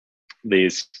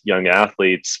these young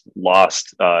athletes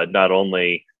lost not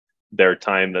only their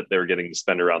time that they were getting to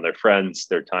spend around their friends,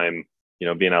 their time,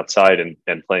 being outside and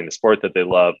playing the sport that they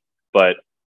love, but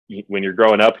when you're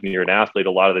growing up and you're an athlete,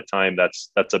 a lot of the time that's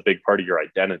a big part of your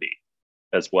identity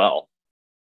as well.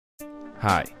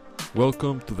 Hi,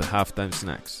 welcome to the Halftime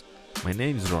Snacks. My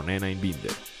name is Ronena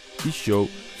Inbinder. This show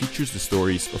features the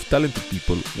stories of talented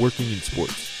people working in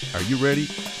sports. Are you ready?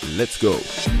 Let's go!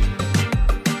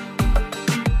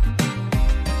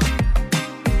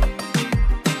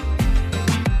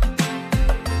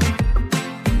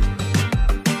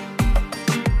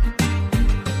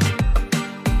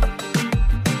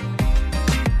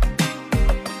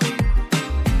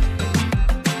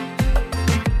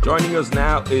 Joining us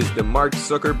now is the Mark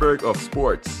Zuckerberg of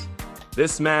sports.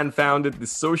 This man founded the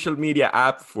social media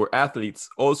app for athletes,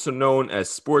 also known as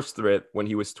SportsThread, when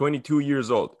he was 22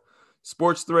 years old.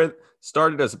 SportsThread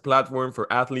started as a platform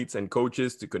for athletes and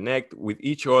coaches to connect with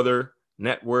each other,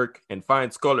 network, and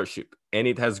find scholarship. And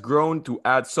it has grown to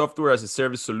add software as a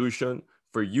service solution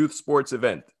for youth sports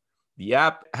events. The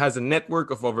app has a network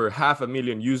of over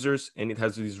 500,000 users, and it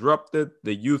has disrupted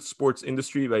the youth sports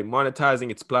industry by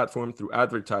monetizing its platform through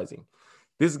advertising.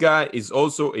 This guy is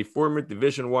also a former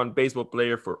Division I baseball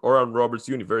player for Oral Roberts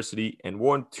University and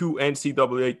won 2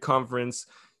 NCAA conference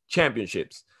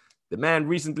championships. The man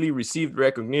recently received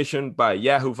recognition by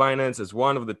Yahoo Finance as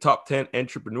one of the top 10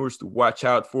 entrepreneurs to watch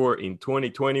out for in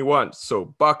 2021. So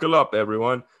buckle up,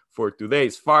 everyone, for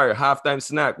today's Fire Halftime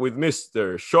Snack with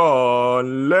Mr.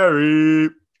 Sean Leary.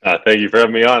 Thank you for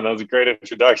having me on. That was a great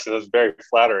introduction. That was very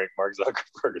flattering, Mark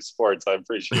Zuckerberg of sports. I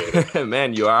appreciate it.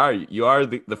 Man, you are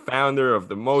the founder of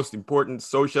the most important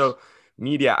social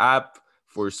media app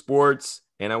for sports.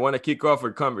 And I want to kick off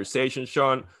our conversation,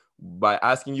 Sean, by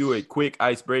asking you a quick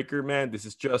icebreaker, man. This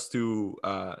is just to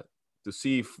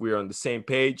see if we're on the same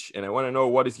page. And I want to know,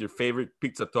 what is your favorite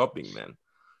pizza topping, man?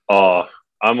 Oh,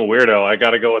 I'm a weirdo. I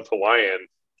got to go with Hawaiian.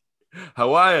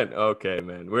 Hawaiian? Okay,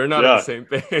 man. We're not on the same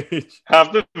page.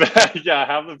 Half the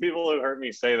people who heard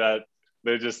me say that,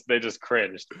 they just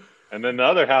cringed. And then the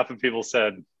other half of people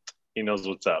said, he knows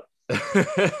what's up.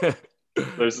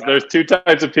 There's two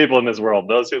types of people in this world: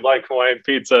 those who like Hawaiian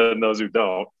pizza and those who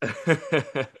don't.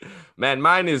 Man,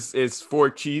 mine is 4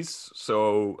 cheese.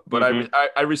 So, but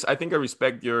I think I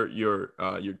respect your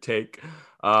take.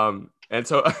 And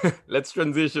so let's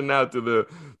transition now to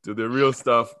the real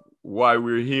stuff. Why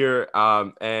we're here.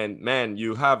 And man,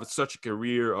 you have such a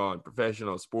career on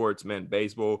professional sports, man.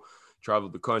 Baseball,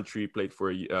 traveled the country, played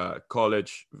for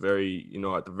college, very,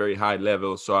 at a very high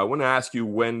level. So I want to ask you,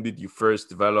 when did you first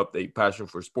develop a passion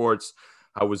for sports?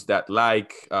 How was that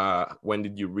like? When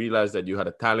did you realize that you had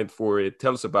a talent for it?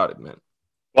 Tell us about it, man.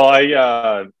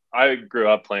 Well, I grew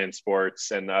up playing sports,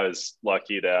 and I was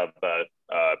lucky to have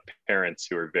parents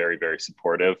who were very, very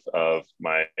supportive of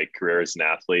my career as an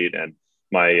athlete. And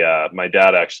my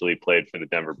dad actually played for the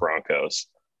Denver Broncos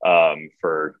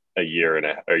for a year and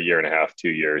a half, 2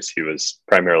 years. He was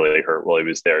primarily hurt while he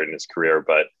was there in his career,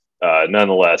 but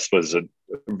nonetheless was a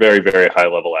very, very high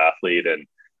level athlete. And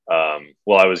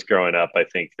while I was growing up, I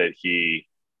think that he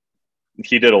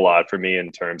did a lot for me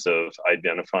in terms of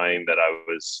identifying that I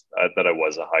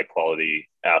was a high quality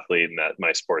athlete and that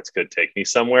my sports could take me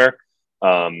somewhere.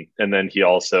 And then he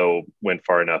also went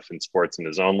far enough in sports in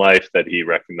his own life that he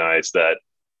recognized that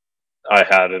I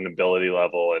had an ability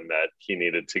level and that he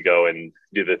needed to go and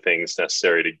do the things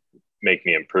necessary to make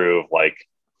me improve, like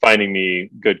finding me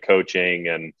good coaching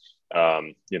and,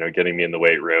 getting me in the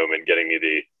weight room and getting me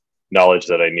the knowledge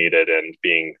that I needed and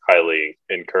being highly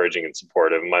encouraging and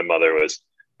supportive. My mother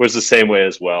was the same way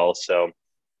as well. So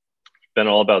been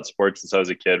all about sports since I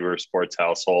was a kid. We were a sports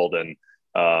household, and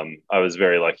I was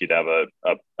very lucky to have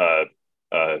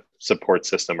a support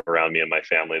system around me and my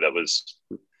family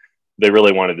they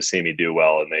really wanted to see me do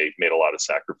well, and they made a lot of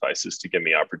sacrifices to give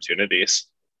me opportunities.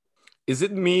 Is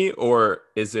it me, or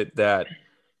is it that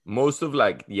most of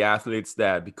the athletes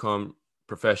that become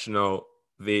professional,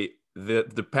 the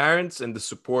parents and the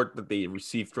support that they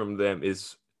receive from them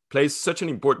plays such an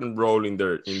important role in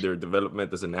their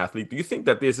development as an athlete? Do you think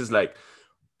that this is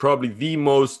probably the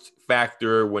most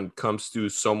factor when it comes to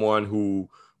someone who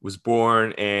was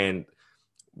born and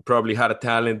probably had a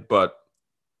talent, but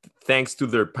thanks to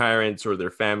their parents or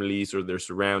their families or their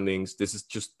surroundings, this is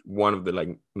just one of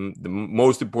the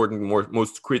most important,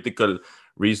 most critical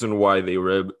reason why they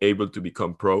were able to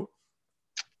become pro?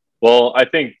 Well, I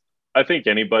think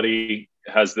anybody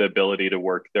has the ability to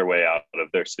work their way out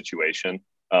of their situation.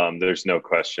 There's no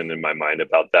question in my mind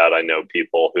about that. I know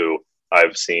people who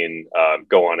I've seen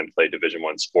go on and play Division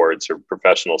I sports or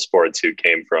professional sports who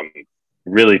came from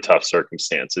really tough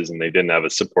circumstances, and they didn't have a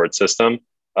support system.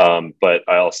 But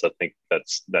I also think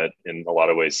that in a lot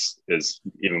of ways is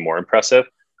even more impressive.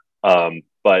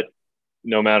 But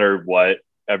no matter what,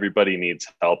 everybody needs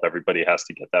help. Everybody has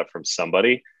to get that from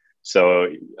somebody. So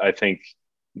I think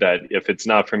that if it's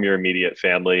not from your immediate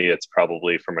family, it's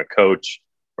probably from a coach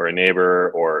or a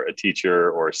neighbor or a teacher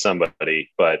or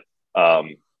somebody. But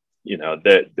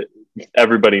that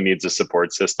everybody needs a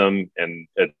support system, and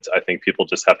I think people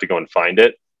just have to go and find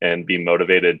it and be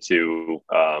motivated to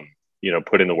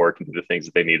put in the work and do the things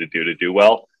that they need to do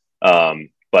well.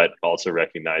 But also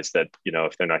recognize that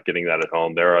if they're not getting that at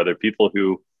home, there are other people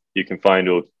who you can find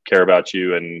who care about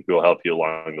you and who will help you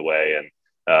along the way. And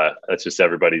that's just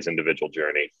everybody's individual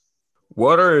journey.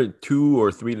 What are 2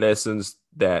 or 3 lessons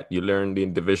that you learned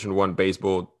in Division I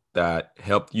baseball that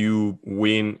helped you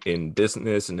win in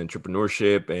business and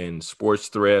entrepreneurship and sports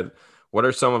thread? What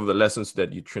are some of the lessons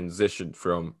that you transitioned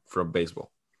from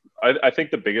baseball? I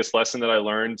think the biggest lesson that I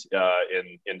learned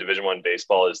in Division I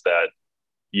baseball is that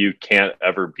you can't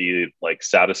ever be like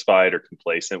satisfied or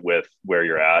complacent with where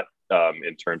you're at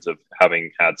in terms of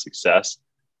having had success.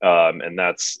 And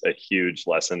that's a huge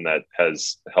lesson that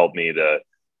has helped me to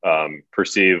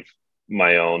perceive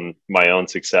my own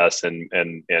success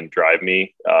and drive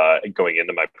me going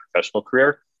into my professional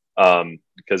career.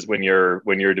 Because when you're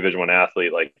a Division I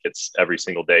athlete, like it's every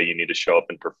single day you need to show up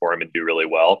and perform and do really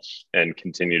well and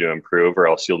continue to improve, or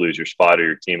else you'll lose your spot or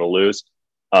your team will lose.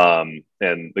 And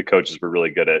the coaches were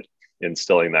really good at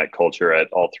instilling that culture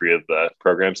at all 3 of the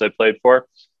programs I played for.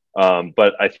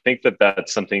 But I think that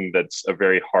that's something that's a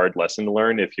very hard lesson to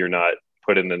learn if you're not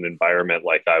put in an environment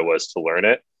like I was to learn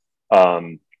it.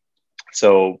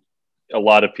 So a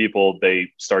lot of people,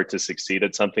 they start to succeed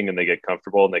at something and they get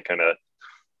comfortable and they kind of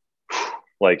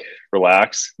like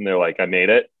relax and they're like, I made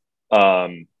it.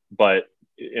 But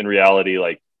in reality,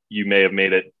 like you may have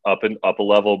made it up a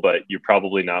level, but you're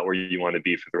probably not where you want to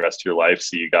be for the rest of your life.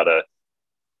 So you got to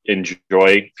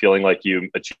enjoy feeling like you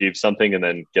achieved something and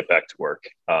then get back to work.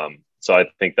 So I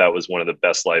think that was one of the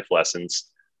best life lessons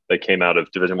that came out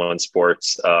of Division I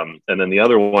sports. And then the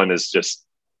other one is just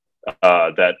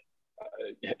that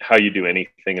how you do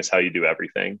anything is how you do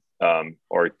everything,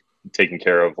 or taking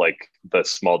care of like the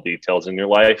small details in your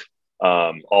life.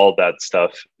 All that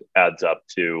stuff adds up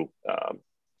to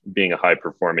being a high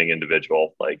performing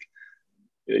individual. Like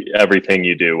everything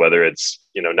you do, whether it's,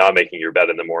 not making your bed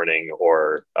in the morning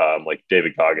or like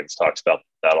David Goggins talks about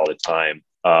that all the time.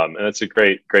 And it's a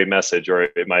great message. Or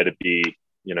it might be,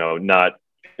 not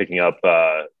picking up,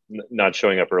 not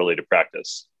showing up early to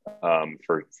practice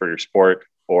for your sport,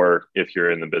 or if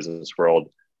you're in the business world,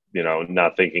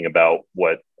 not thinking about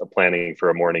planning for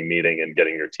a morning meeting and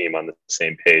getting your team on the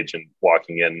same page and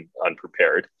walking in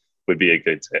unprepared would be a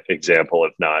good example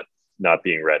of not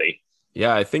being ready.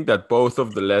 Yeah, I think that both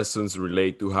of the lessons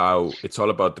relate to how it's all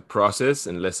about the process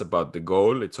and less about the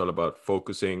goal. It's all about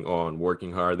focusing on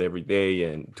working hard every day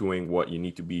and doing what you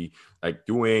need to be like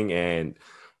doing and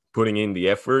putting in the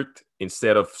effort,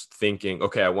 instead of thinking,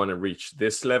 okay, I want to reach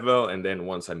this level, and then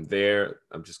once I'm there,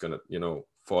 I'm just gonna,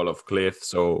 fall off cliff.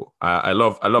 So I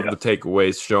love the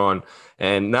takeaways, Sean.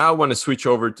 And now I want to switch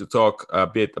over to talk a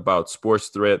bit about Sports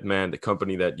Thread, man, the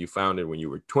company that you founded when you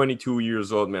were 22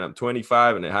 years old. Man, I'm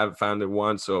 25 and I haven't founded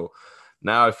one. So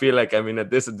now I feel like I'm in a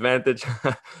disadvantage.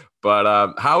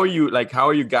 But how are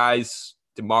you guys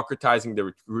democratizing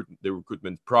the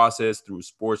recruitment process through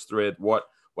Sports Thread?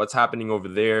 What's happening over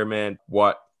there, man?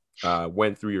 What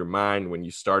went through your mind when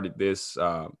you started this,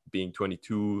 being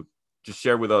 22? Just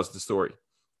share with us the story.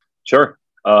 Sure.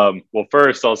 Well,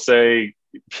 first I'll say,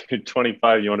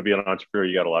 25, you want to be an entrepreneur,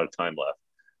 you got a lot of time left.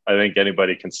 I think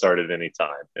anybody can start at any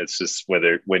time. It's just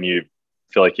when you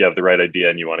feel like you have the right idea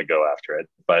and you want to go after it.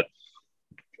 But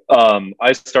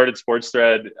I started Sports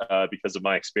Thread because of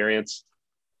my experience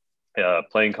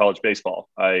playing college baseball.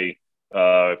 I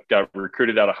got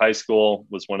recruited out of high school,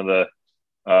 was one of the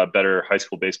better high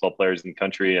school baseball players in the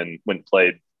country, and went and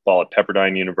played ball at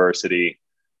Pepperdine University.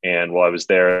 And while I was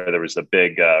there was a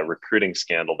big recruiting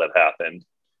scandal that happened.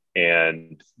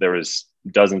 And there was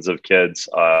dozens of kids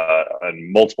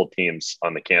on multiple teams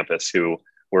on the campus who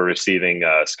were receiving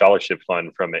a scholarship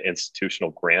fund from an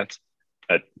institutional grant.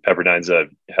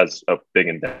 Pepperdine has a big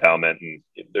endowment, and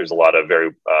there's a lot of very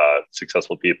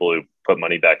successful people who put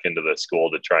money back into the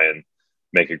school to try and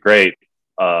make it great.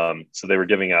 So they were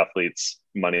giving athletes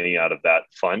money out of that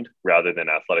fund rather than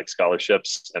athletic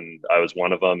scholarships. And I was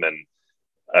one of them, and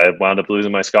I wound up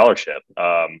losing my scholarship.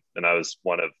 And I was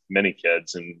one of many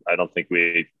kids, and I don't think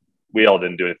we all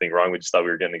didn't do anything wrong. We just thought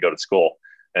we were going to go to school.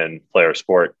 and play our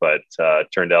sport. But it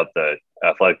turned out the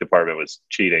athletic department was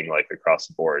cheating like across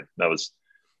the board. It was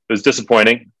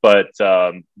disappointing, but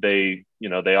they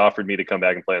offered me to come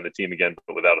back and play on the team again,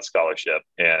 but without a scholarship,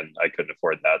 and I couldn't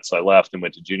afford that. So I left and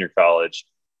went to junior college.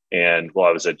 And while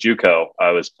I was at JUCO,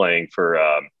 I was playing for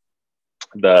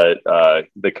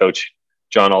the coach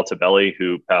John Altabelli,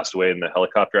 who passed away in the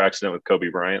helicopter accident with Kobe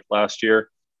Bryant last year.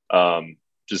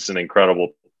 Just an incredible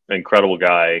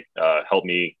guy. Helped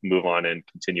me move on and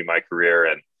continue my career,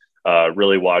 and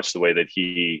really watched the way that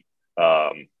he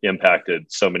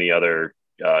impacted so many other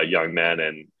young men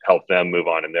and helped them move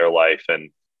on in their life. And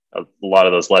a lot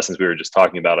of those lessons we were just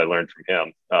talking about, I learned from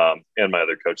him and my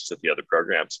other coaches at the other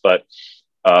programs. But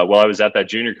while I was at that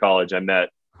junior college, I met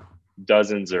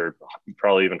dozens or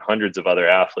probably even hundreds of other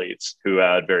athletes who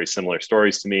had very similar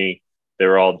stories to me. They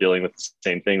were all dealing with the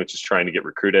same thing, which is trying to get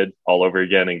recruited all over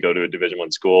again and go to a Division I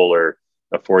school or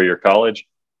a 4-year college.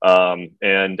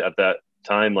 And at that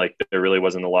time, like, there really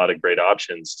wasn't a lot of great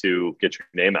options to get your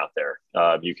name out there.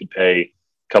 You could pay a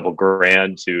couple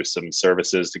grand to some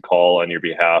services to call on your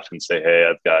behalf and say, hey,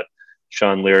 I've got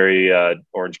Sean Leary at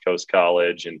Orange Coast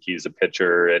College, and he's a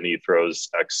pitcher and he throws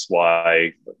X,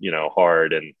 Y,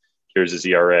 hard, and here's his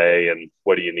ERA, and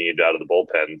what do you need out of the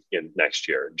bullpen in next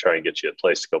year, and try and get you a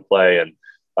place to go play. And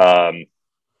I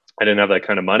didn't have that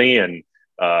kind of money. And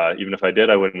even if I did,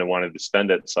 I wouldn't have wanted to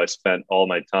spend it. So I spent all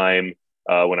my time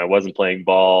when I wasn't playing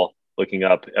ball, looking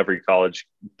up every college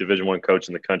Division I coach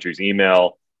in the country's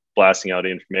email, blasting out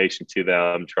information to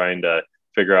them, trying to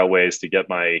figure out ways to get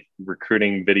my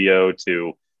recruiting video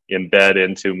to embed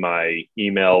into my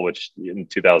email, which in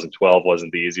 2012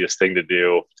 wasn't the easiest thing to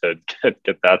do, to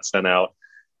get that sent out.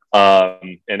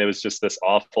 And it was just this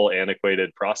awful,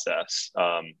 antiquated process.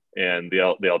 And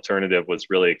the alternative was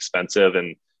really expensive.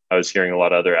 And I was hearing a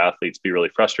lot of other athletes be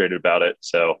really frustrated about it.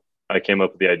 So I came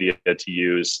up with the idea to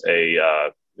use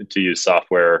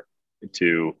software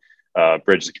to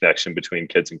bridge the connection between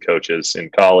kids and coaches in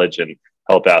college and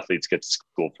help athletes get to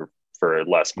school for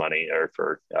less money or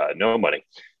for no money.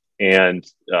 And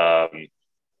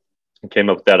came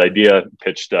up with that idea,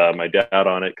 pitched my dad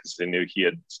on it because I knew he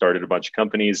had started a bunch of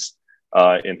companies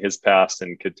in his past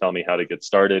and could tell me how to get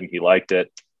started, and he liked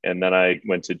it. And then I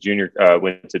went to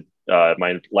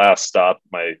my last stop,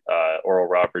 my Oral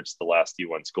Roberts, the last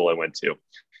D1 school I went to.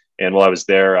 And while I was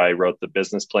there, I wrote the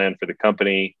business plan for the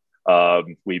company.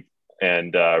 We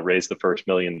raised the first $1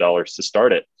 million to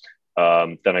start it.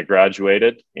 Then I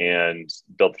graduated and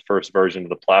built the first version of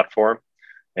the platform.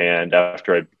 And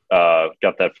after I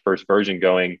got that first version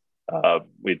going,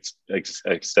 we'd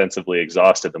extensively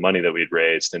exhausted the money that we'd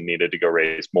raised and needed to go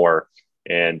raise more.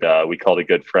 And we called a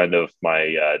good friend of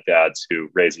my dad's who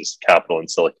raises capital in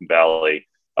Silicon Valley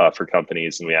for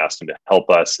companies. And we asked him to help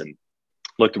us, and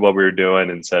looked at what we were doing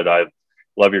and said, I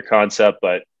love your concept,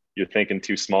 but you're thinking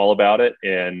too small about it.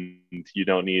 And you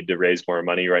don't need to raise more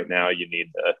money right now. You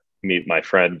need to meet my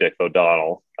friend, Dick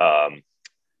O'Donnell.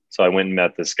 So I went and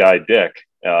met this guy, Dick,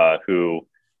 who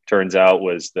turns out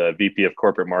was the VP of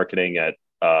corporate marketing at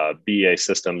BEA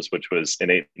Systems, which was an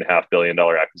 $8.5 billion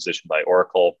acquisition by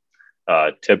Oracle.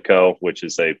 Tibco, which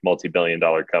is a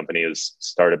multi-billion-dollar company, is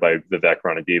started by Vivek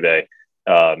Ranadive,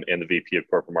 and the VP of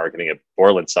corporate marketing at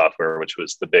Borland Software, which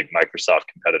was the big Microsoft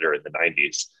competitor in the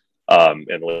 90s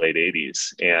and the late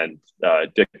 80s. And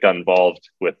Dick got involved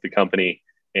with the company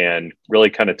and really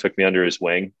kind of took me under his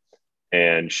wing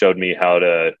and showed me how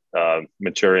to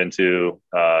mature into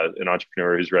an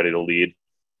entrepreneur who's ready to lead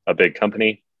a big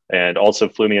company, and also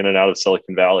flew me in and out of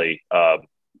Silicon Valley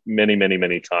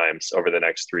many times over the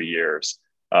next 3 years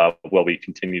while we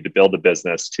continued to build the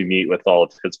business, to meet with all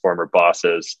of his former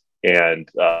bosses and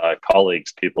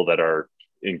colleagues, people that are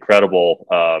incredible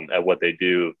at what they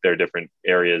do, their different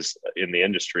areas in the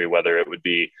industry, whether it would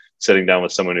be sitting down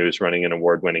with someone who's running an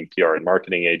award-winning PR and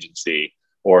marketing agency,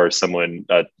 or someone,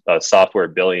 a software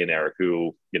billionaire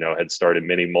who, had started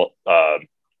many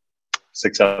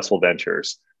successful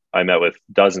ventures. I met with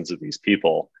dozens of these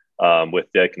people with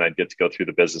Dick, and I'd get to go through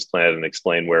the business plan and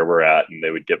explain where we're at, and they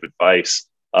would give advice.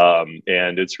 And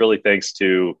it's really thanks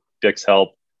to Dick's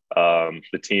help,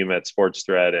 the team at Sports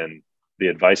Thread, and the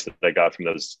advice that I got from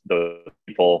those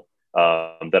people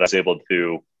that I was able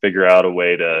to figure out a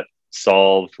way to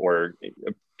solve or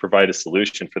provide a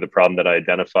solution for the problem that I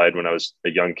identified when I was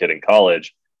a young kid in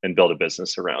college, and build a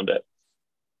business around it.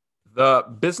 The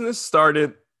business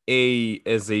started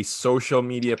as a social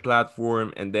media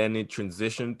platform, and then it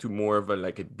transitioned to more of a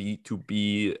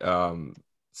B2B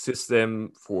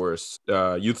system for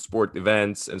youth sport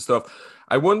events and stuff.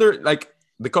 I wonder,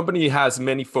 the company has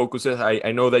many focuses.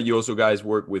 I know that you also guys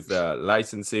work with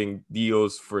licensing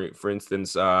deals. For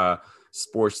instance,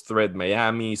 Sports Thread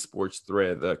Miami, Sports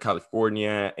Thread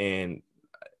California, and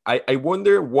I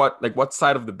wonder what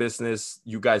side of the business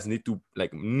you guys need to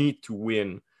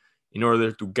win in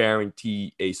order to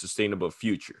guarantee a sustainable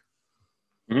future.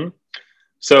 Mm-hmm.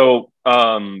 So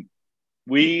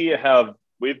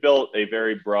we've built a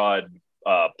very broad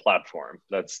platform.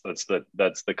 That's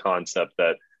the concept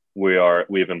that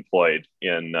we've employed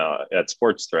in at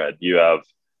Sports Thread. You have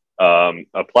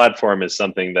a platform is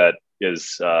something that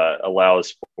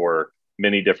allows for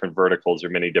many different verticals or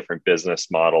many different business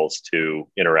models to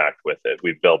interact with it.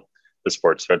 We've built the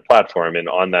Sports Thread platform, and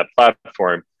on that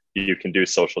platform, you can do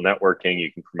social networking,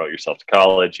 you can promote yourself to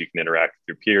college, you can interact with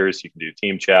your peers, you can do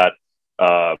team chat.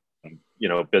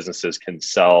 Businesses can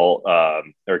sell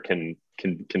or can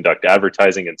conduct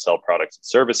advertising and sell products and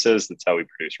services. That's how we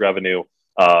produce revenue.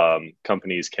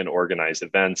 Companies can organize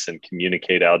events and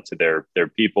communicate out to their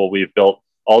people. We've built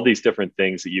all these different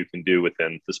things that you can do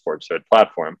within the Sports Thread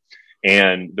platform.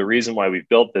 And the reason why we've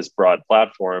built this broad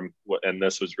platform, and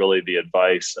this was really the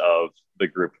advice of the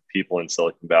group of people in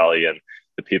Silicon Valley and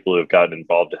the people who have gotten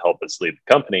involved to help us lead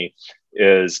the company,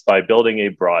 is by building a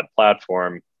broad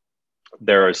platform,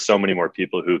 there are so many more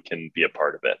people who can be a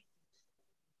part of it.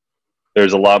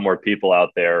 There's a lot more people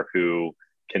out there who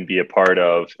can be a part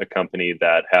of a company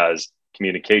that has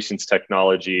communications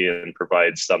technology and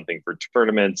provides something for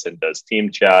tournaments and does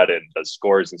team chat and does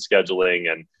scores and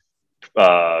scheduling and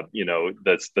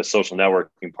that's the social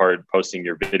networking part, posting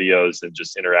your videos and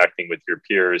just interacting with your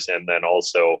peers, and then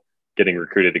also getting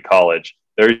recruited to college.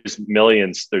 There's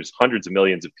hundreds of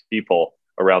millions of people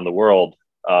around the world,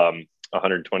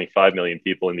 125 million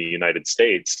people in the United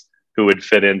States who would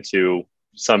fit into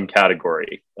some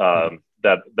category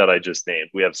that I just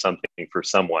named. We have something for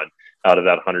someone out of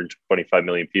that 125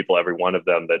 million people. Every one of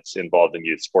them that's involved in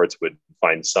youth sports would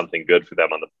find something good for them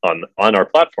on our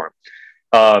platform.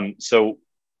 So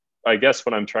I guess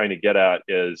what I'm trying to get at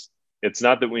is it's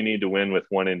not that we need to win with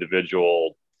one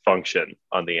individual function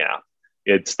on the app.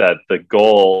 It's that the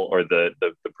goal or the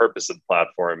purpose of the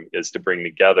platform is to bring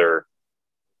together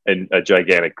a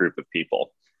gigantic group of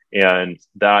people. And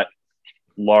that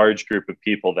large group of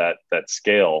people that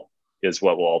scale is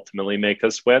what will ultimately make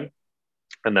us win.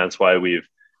 And that's why we've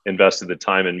invested the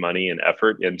time and money and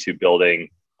effort into building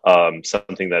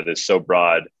something that is so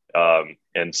broad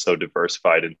and so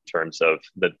diversified in terms of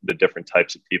the different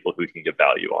types of people who can get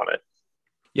value on it.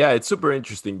 Yeah, it's super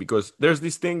interesting because there's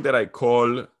this thing that I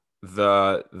call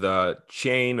the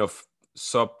chain of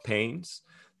sub pains.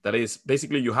 That is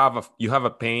basically you have a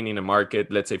pain in a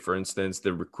market. Let's say, for instance,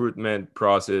 the recruitment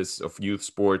process of youth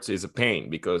sports is a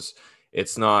pain because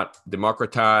it's not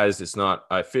democratized, it's not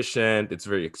efficient, it's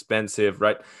very expensive,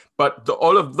 right? But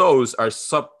all of those are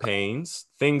sub pains,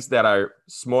 things that are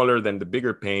smaller than the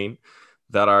bigger pain,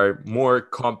 that are more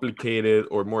complicated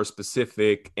or more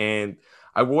specific. And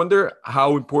I wonder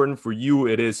how important for you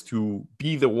it is to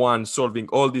be the one solving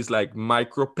all these like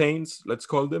micro pains, let's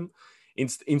call them,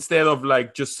 instead of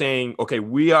like just saying, okay,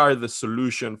 we are the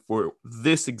solution for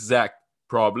this exact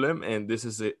problem, and this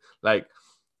is it, like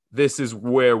this is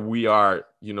where we are,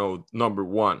 number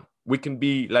one. We can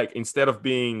be like, instead of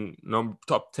being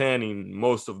top 10 in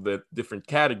most of the different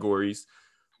categories,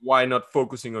 why not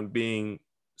focusing on being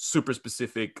super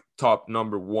specific, top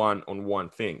number one on one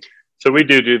thing? So we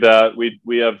do that.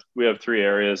 We have three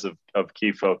areas of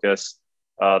key focus.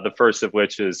 The first of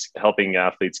which is helping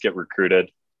athletes get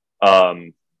recruited.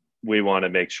 We want to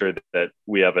make sure that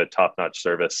we have a top-notch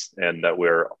service and that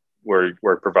we're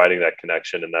providing that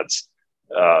connection. And that's,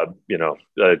 I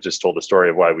just told the story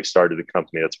of why we started the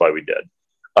company. That's why we did.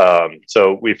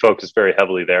 So we focus very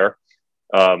heavily there.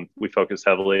 We focus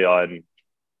heavily on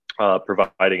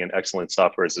providing an excellent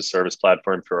software as a service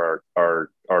platform for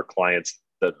our clients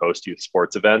that host youth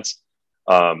sports events.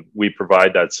 We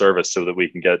provide that service so that we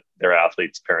can get their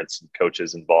athletes, parents, and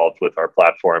coaches involved with our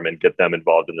platform and get them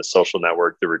involved in the social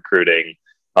network, the recruiting,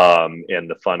 and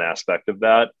the fun aspect of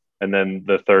that. And then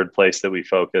the third place that we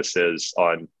focus is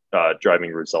on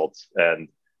driving results and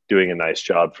doing a nice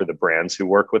job for the brands who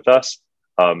work with us.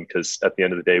 Because at the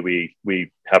end of the day,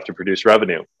 we have to produce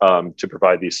revenue to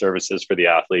provide these services for the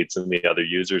athletes and the other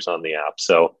users on the app.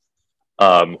 So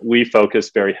we focus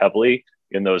very heavily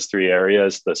in those three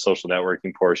areas: the social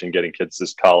networking portion, getting kids to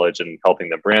college and helping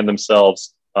them brand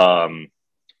themselves,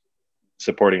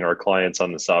 supporting our clients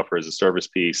on the software as a service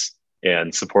piece,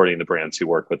 and supporting the brands who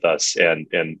work with us and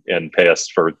pay us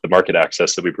for the market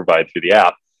access that we provide through the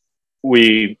app.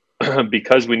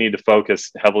 Because we need to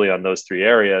focus heavily on those three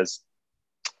areas,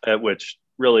 which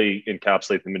really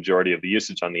encapsulate the majority of the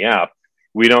usage on the app,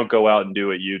 we don't go out and do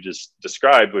what you just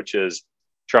described, which is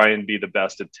try and be the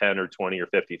best at 10 or 20 or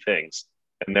 50 things.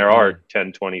 And there Mm. are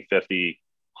 10, 20, 50,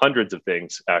 hundreds of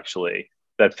things actually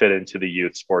that fit into the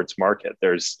youth sports market.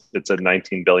 It's a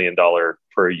 $19 billion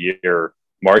per year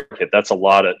market. There's a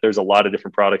lot of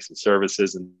different products and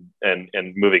services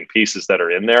and moving pieces that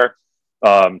are in there.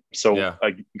 So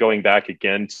going back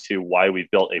again to why we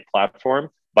built a platform,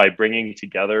 by bringing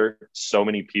together so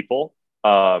many people,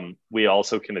 we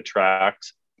also can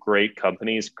attract great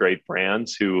companies, great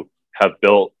brands who have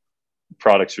built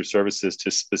products or services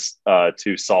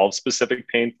to solve specific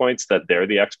pain points that they're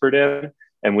the expert in,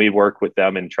 and we work with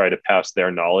them and try to pass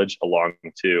their knowledge along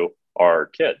to our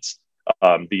kids,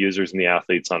 the users and the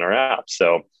athletes on our app.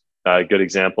 So a good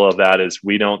example of that is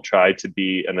we don't try to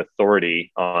be an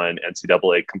authority on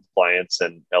NCAA compliance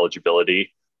and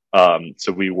eligibility.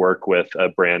 So we work with a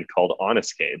brand called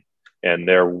Honest Game, and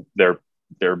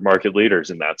they're market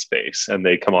leaders in that space, and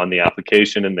they come on the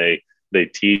application and they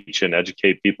teach and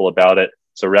educate people about it.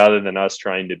 So rather than us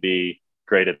trying to be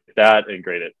great at that and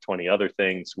great at 20 other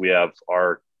things, we have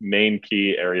our main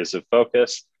key areas of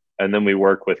focus. And then we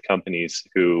work with companies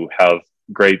who have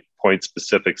great point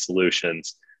specific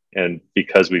solutions. And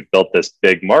because we've built this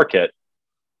big market,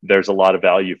 there's a lot of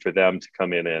value for them to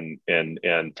come in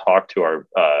and talk to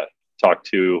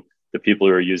the people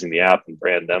who are using the app and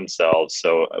brand themselves.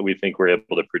 So we think we're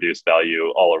able to produce value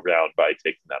all around by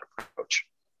taking that approach.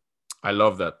 I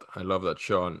love that,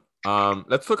 Sean.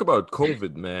 Let's talk about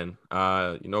COVID, man.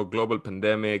 Global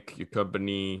pandemic, your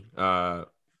company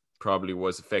probably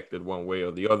was affected one way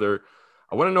or the other.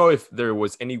 I want to know if there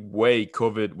was any way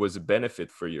COVID was a benefit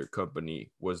for your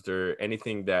company. Was there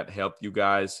anything that helped you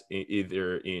guys,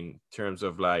 either in terms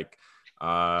of like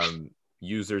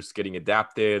users getting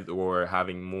adapted or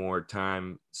having more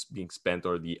time being spent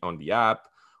on the app,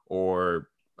 or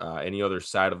any other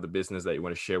side of the business that you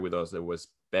want to share with us that was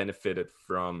benefited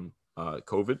from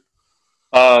COVID?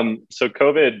 So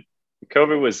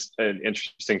COVID was an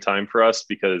interesting time for us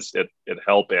because it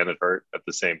helped and it hurt at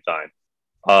the same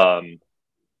time.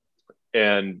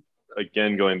 And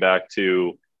again, going back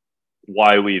to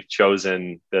why we've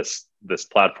chosen this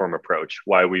platform approach,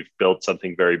 why we've built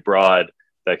something very broad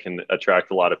that can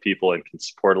attract a lot of people and can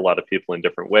support a lot of people in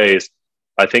different ways.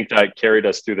 I think that carried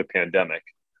us through the pandemic.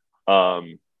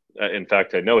 In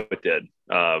fact, I know it did.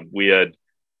 We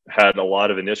had a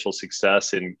lot of initial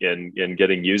success in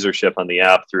getting usership on the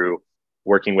app through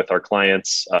working with our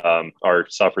clients, our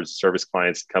software as a service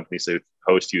clients, companies that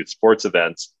host youth sports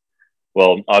events.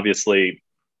 Well, obviously,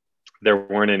 there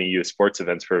weren't any youth sports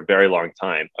events for a very long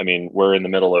time. I mean, we're in the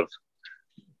middle of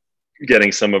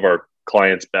getting some of our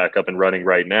clients back up and running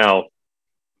right now.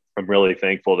 I'm really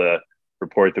thankful to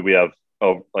report that we have,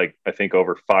 I think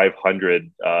over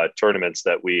 500 tournaments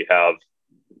that we have,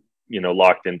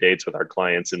 locked in dates with our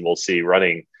clients, and we'll see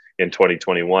running in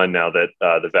 2021 now that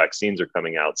the vaccines are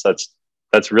coming out. So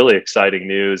that's really exciting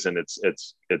news, and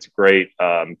it's great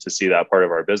to see that part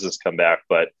of our business come back.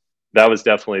 But that was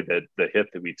definitely the hit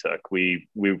that we took. We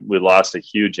lost a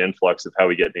huge influx of how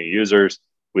we get new users.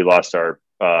 We lost our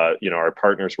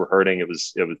partners were hurting.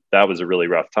 That was a really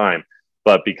rough time.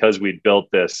 But because we built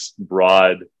this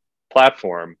broad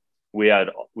platform,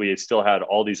 we still had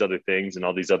all these other things and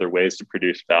all these other ways to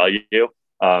produce value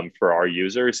for our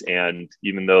users. And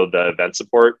even though the event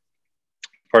support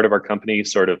part of our company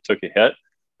sort of took a hit,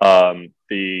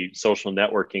 the social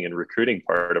networking and recruiting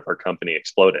part of our company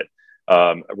exploded.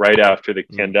 Right after the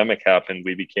pandemic happened,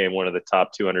 we became one of the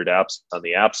top 200 apps on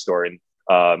the App Store in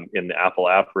the Apple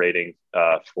app rating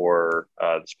for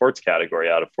the sports category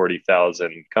out of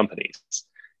 40,000 companies.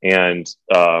 And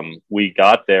we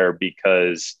got there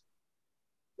because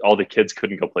all the kids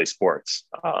couldn't go play sports.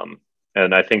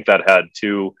 And I think that had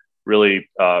two really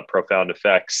profound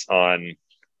effects on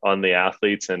the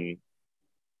athletes and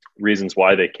reasons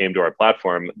why they came to our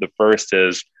platform. The first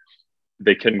is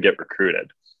they couldn't get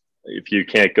recruited. If you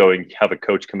can't go and have a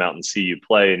coach come out and see you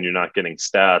play and you're not getting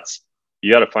stats,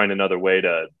 you got to find another way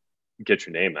to get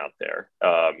your name out there.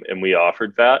 And we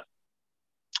offered that.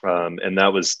 And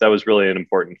that was really an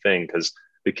important thing, because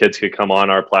the kids could come on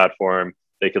our platform.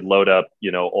 They could load up,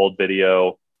 old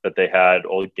video that they had,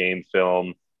 old game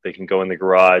film. They can go in the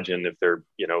garage, and if they're,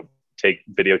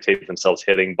 videotape themselves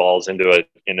hitting balls into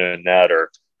a net,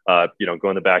 or, go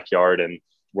in the backyard and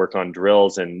work on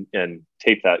drills and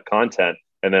tape that content.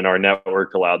 And then our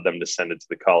network allowed them to send it to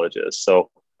the colleges. So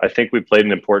I think we played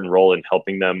an important role in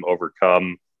helping them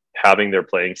overcome having their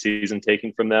playing season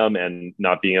taken from them and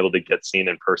not being able to get seen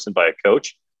in person by a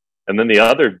coach. And then the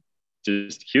other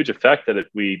just huge effect that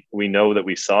we know that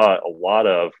we saw a lot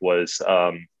of was,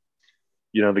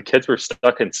 the kids were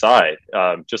stuck inside,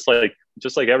 just like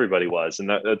everybody was. And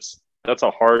that's that's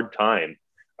a hard time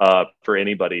for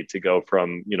anybody to go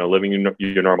from, living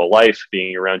your normal life,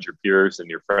 being around your peers and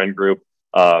your friend group,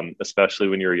 especially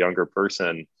when you're a younger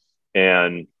person.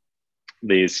 And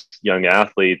these young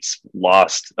athletes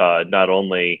lost not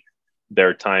only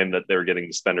their time that they were getting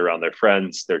to spend around their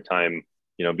friends, their time,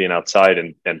 being outside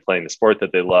and playing the sport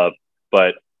that they love,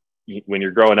 but when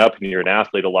you're growing up and you're an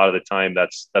athlete, a lot of the time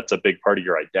that's a big part of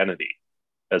your identity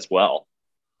as well.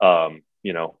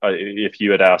 If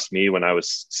you had asked me when I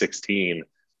was 16,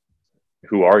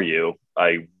 who are you?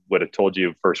 I would have told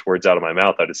you first words out of my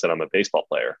mouth. I'd have said I'm a baseball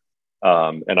player.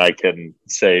 And I can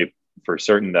say for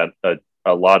certain that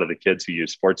a lot of the kids who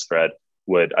use SportsThread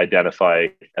would identify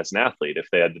as an athlete. If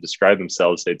they had to describe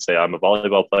themselves, they'd say, I'm a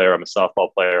volleyball player, I'm a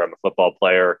softball player, I'm a football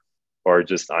player, or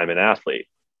just I'm an athlete.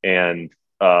 And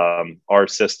our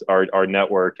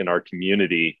network and our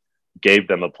community gave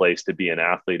them a place to be an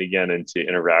athlete again and to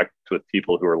interact with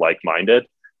people who are like-minded.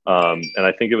 And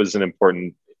I think it was an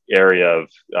important area of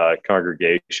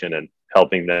congregation and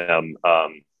helping them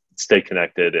stay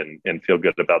connected and feel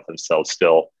good about themselves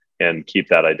still and keep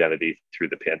that identity through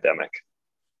the pandemic.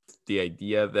 The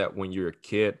idea that when you're a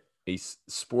kid,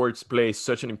 sports plays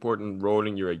such an important role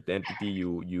in your identity.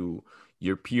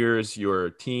 Your peers,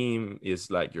 your team is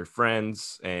like your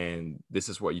friends, and this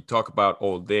is what you talk about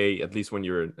all day, at least when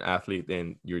you're an athlete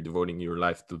and you're devoting your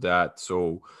life to that.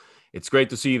 So it's great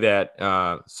to see that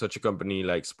such a company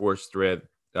like SportsThread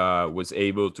was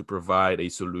able to provide a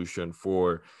solution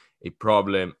for a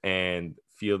problem and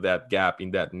fill that gap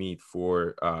in that need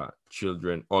for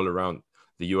children all around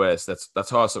the US.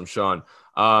 That's awesome, Sean.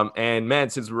 And man,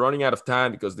 since we're running out of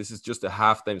time, because this is just a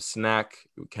halftime snack,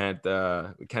 we can't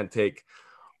take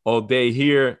all day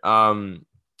here.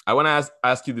 I want to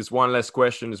ask you this one last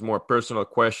question. This more personal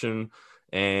question,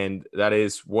 and that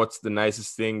is, what's the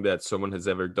nicest thing that someone has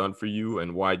ever done for you,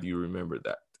 and why do you remember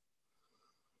that?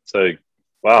 So,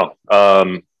 wow.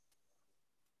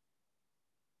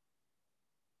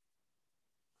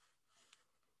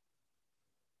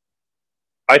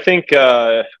 I think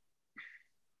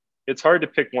it's hard to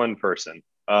pick one person,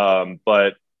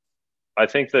 but I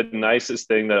think the nicest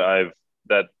thing that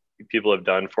people have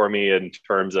done for me in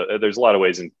terms of, there's a lot of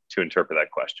ways to interpret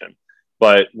that question,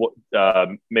 but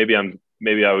maybe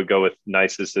I would go with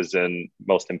nicest as in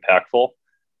most impactful,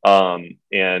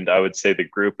 and I would say the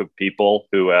group of people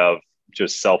who have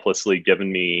just selflessly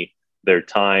given me their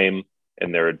time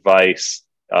and their advice.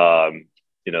 The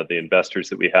investors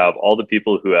that we have, all the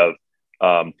people who have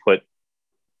put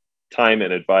time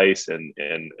and advice and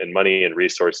money and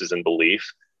resources and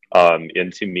belief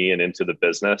into me and into the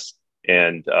business,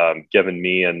 and given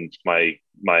me and my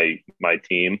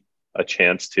team a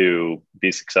chance to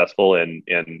be successful and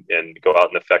go out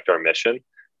and affect our mission.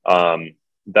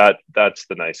 That's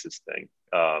the nicest thing.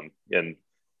 I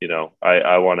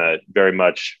want to very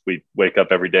much, we wake up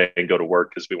every day and go to work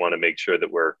because we want to make sure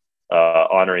that we're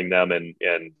honoring them and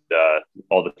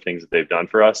all the things that they've done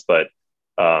for us. But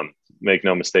make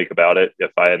no mistake about it,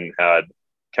 if I hadn't had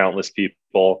countless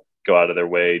people go out of their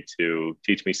way to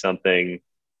teach me something,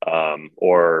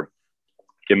 or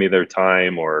give me their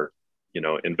time, or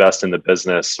invest in the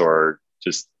business, or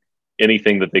just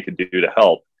anything that they could do to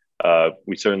help,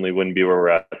 we certainly wouldn't be where we're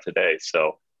at today.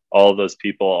 So all of those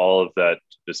people, all of that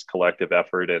just collective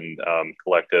effort and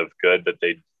collective good that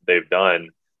they've done,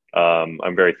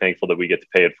 I'm very thankful that we get to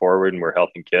pay it forward and we're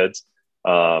helping kids.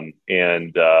 I'm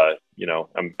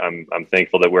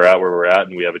thankful that we're at where we're at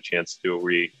and we have a chance to do what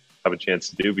we have a chance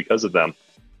to do because of them.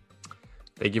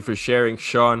 Thank you for sharing,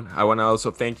 Sean. I want to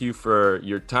also thank you for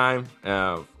your time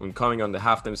when coming on the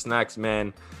Halftime Snacks,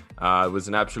 man. It was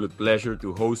an absolute pleasure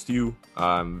to host you.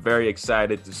 I'm very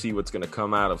excited to see what's going to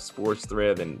come out of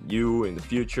SportsThread and you in the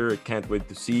future. Can't wait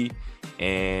to see.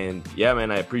 And yeah,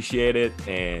 man, I appreciate it.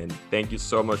 And thank you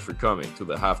so much for coming to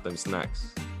the Halftime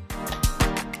Snacks.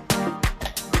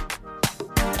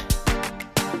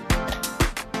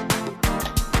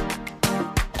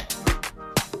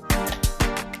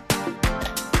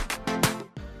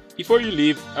 Before you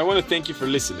leave, I want to thank you for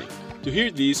listening. To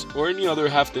hear these or any other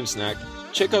Halftime Snack,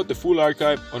 check out the full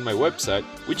archive on my website,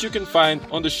 which you can find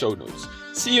on the show notes.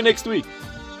 See you next week.